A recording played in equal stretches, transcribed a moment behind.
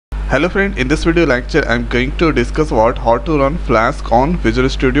Hello friend, in this video lecture I am going to discuss about how to run Flask on Visual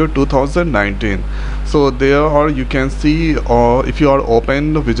Studio 2019. So there are, you can see if you are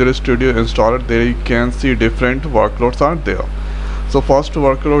open the Visual Studio installer, there you can see different workloads are there. So first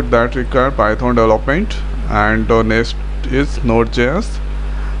workload that require Python development, and next is Node.js,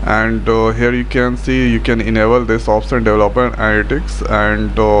 and here you can see you can enable this option developer analytics,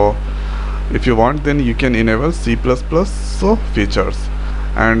 and if you want then you can enable C++ features.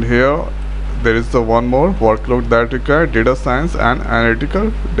 And here there is the one more workload that require data science and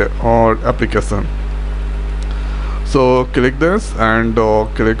analytical or application. So click this and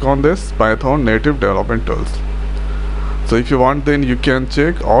click on this Python native development tools. So if you want then you can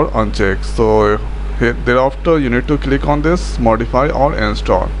check or uncheck. So here, thereafter you need to click on this modify or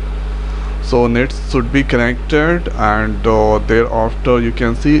install. So nets should be connected, and thereafter you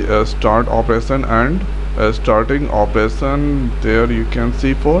can see a start operation and a starting operation. There you can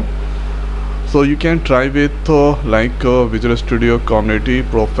see for. So you can try with Visual Studio Community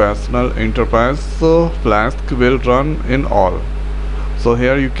Professional Enterprise. Flask will run in all. So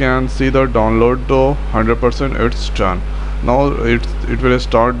here you can see the download 100% it's done. Now it will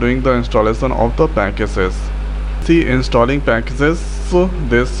start doing the installation of the packages. See installing packages,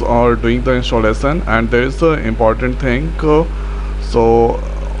 this are doing the installation, and there is an important thing. So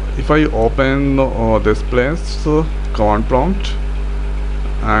if I open this place, command prompt,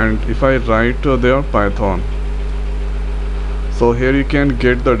 and if I write there Python, so here you can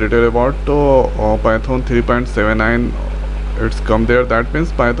get the detail about Python 3.79. it's come there, that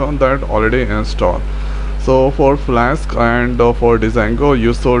means Python that already installed. So for Flask and for Django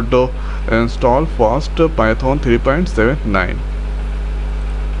you should install first Python 3.79.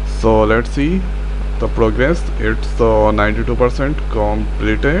 so let's see the progress. It's 92%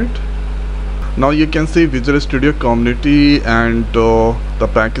 completed. Now you can see Visual Studio Community and the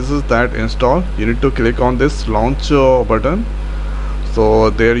packages that install. You need to click on this launch button.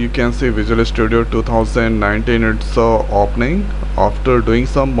 So there you can see Visual Studio 2019, it's opening after doing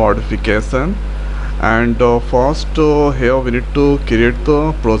some modification. And first here we need to create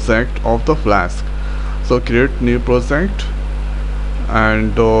the project of the Flask. So create new project,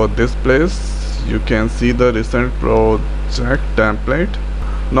 and this place you can see the recent project template.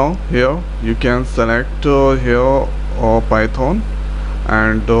 Now here you can select here Python,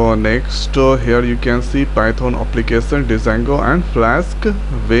 and next here you can see Python application, Django and Flask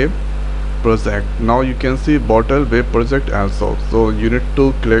web project. Now you can see bottle web project also. So you need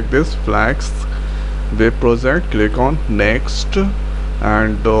to click this Flask web project, click on next,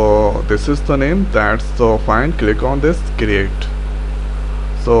 and this is the name, that's fine. Click on this create.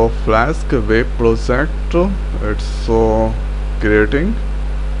 So Flask web project, it's creating,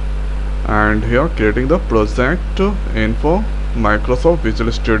 and here creating the project info Microsoft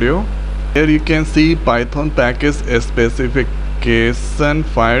Visual Studio. Here you can see Python package specification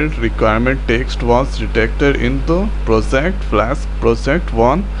file requirement text was detected in the project Flask project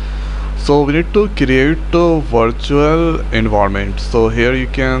 1. So we need to create a virtual environment. So here you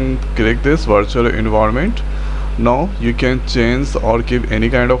can click this virtual environment. Now you can change or give any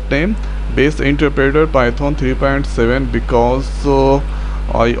kind of name. Base interpreter Python 3.7, because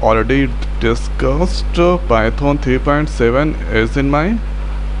I already discussed Python 3.7 is in my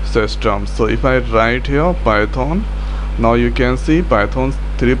system. So if I write here Python, now you can see Python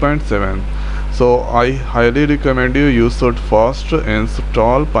 3.7. So I highly recommend you should first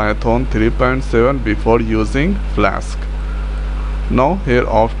install Python 3.7 before using Flask. Now here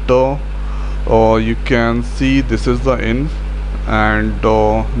after you can see this is the inf, and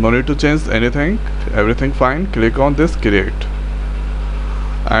no need to change anything, everything fine. Click on this create,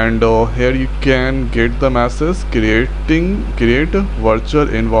 and here you can get the message create virtual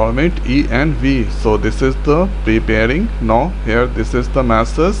environment env. So this is the preparing. Now here this is the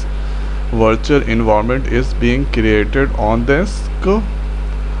message, virtual environment is being created on this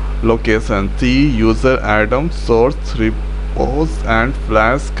location. See user Adam source repos and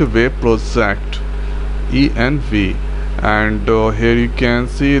Flask web project env. And here you can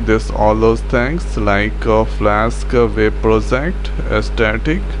see this all those things like Flask web project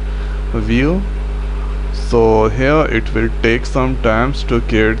static view. So here it will take some time to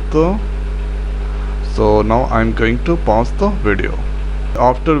create the. So now I'm going to pause the video.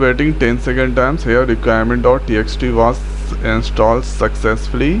 After waiting 10 second times, here requirement.txt was installed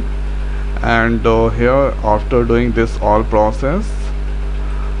successfully, and here after doing this all process,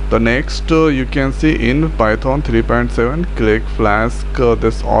 the next you can see in Python 3.7 click Flask,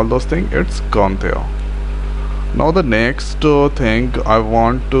 this all those things it's come there. Now the next thing I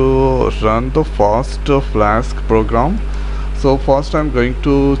want to run the first Flask program. So first I'm going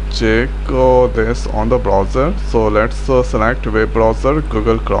to check this on the browser. So let's select web browser,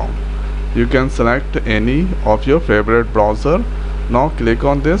 Google Chrome. You can select any of your favorite browser. Now click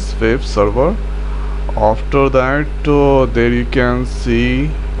on this web server. After that there you can see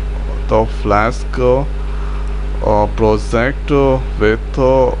the Flask project with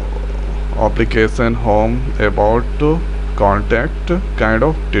application, home, about, contact kind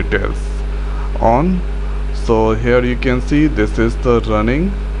of details on. So here you can see this is the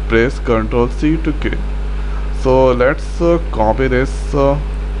running. Press Ctrl C to quit. So let's copy this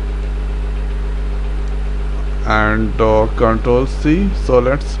and Ctrl C. So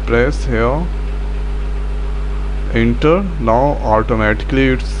let's press here, enter. Now automatically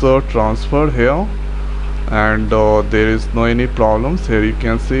it's transferred here, and there is no any problems. Here you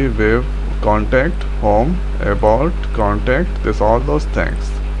can see web, contact, home, about, contact, this all those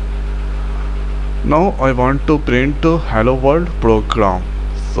things. Now I want to print hello world program.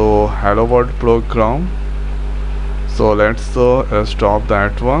 So hello world program, so let's stop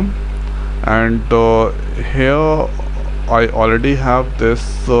that one. And here I already have this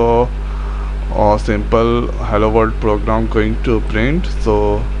simple hello world program going to print.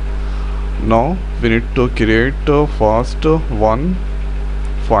 So now we need to create first one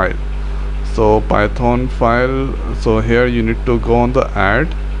file. So Python file. So here you need to go on the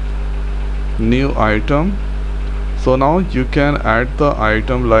add new item. So now you can add the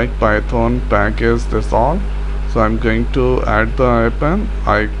item like Python package, this all. So I'm going to add the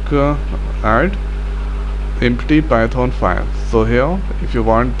icon, add empty Python file. So here if you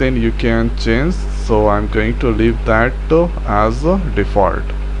want then you can change. So I'm going to leave that as a default.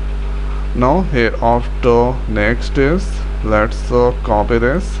 Now here after next is let's copy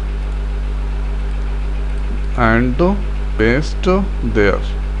this and paste there.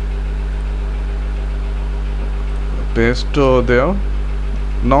 Paste there.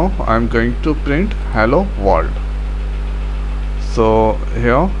 Now I'm going to print hello world. So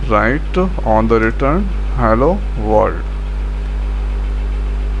here write on the return hello world.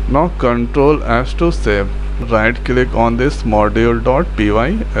 Now Ctrl S to save. Right click on this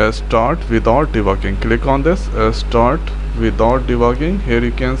module.py, start without debugging. Click on this start without debugging. Here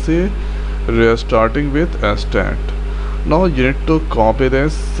you can see restarting with stat. Now you need to copy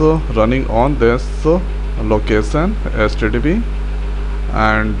this running on this location http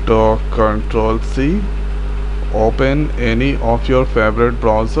and Ctrl C. Open any of your favorite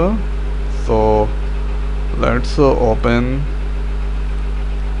browser. So let's open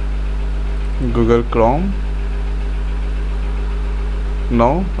Google Chrome.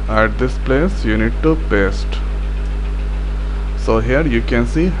 Now at this place you need to paste. So here you can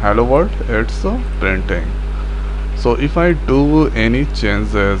see hello world, it's printing. So if I do any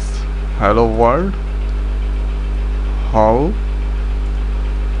changes, hello world, how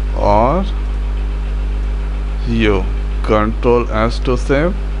are you? Ctrl S to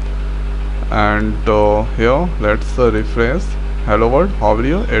save. And here let's refresh. Hello world, how are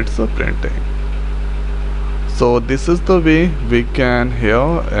you? It's printing. So this is the way we can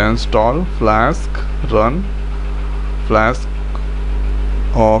here install Flask, run Flask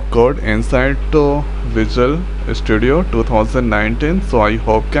code inside Visual Studio 2019. So I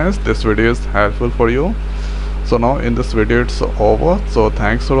hope guys this video is helpful for you. So now in this video it's over. So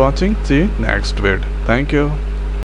thanks for watching. See you next video. Thank you.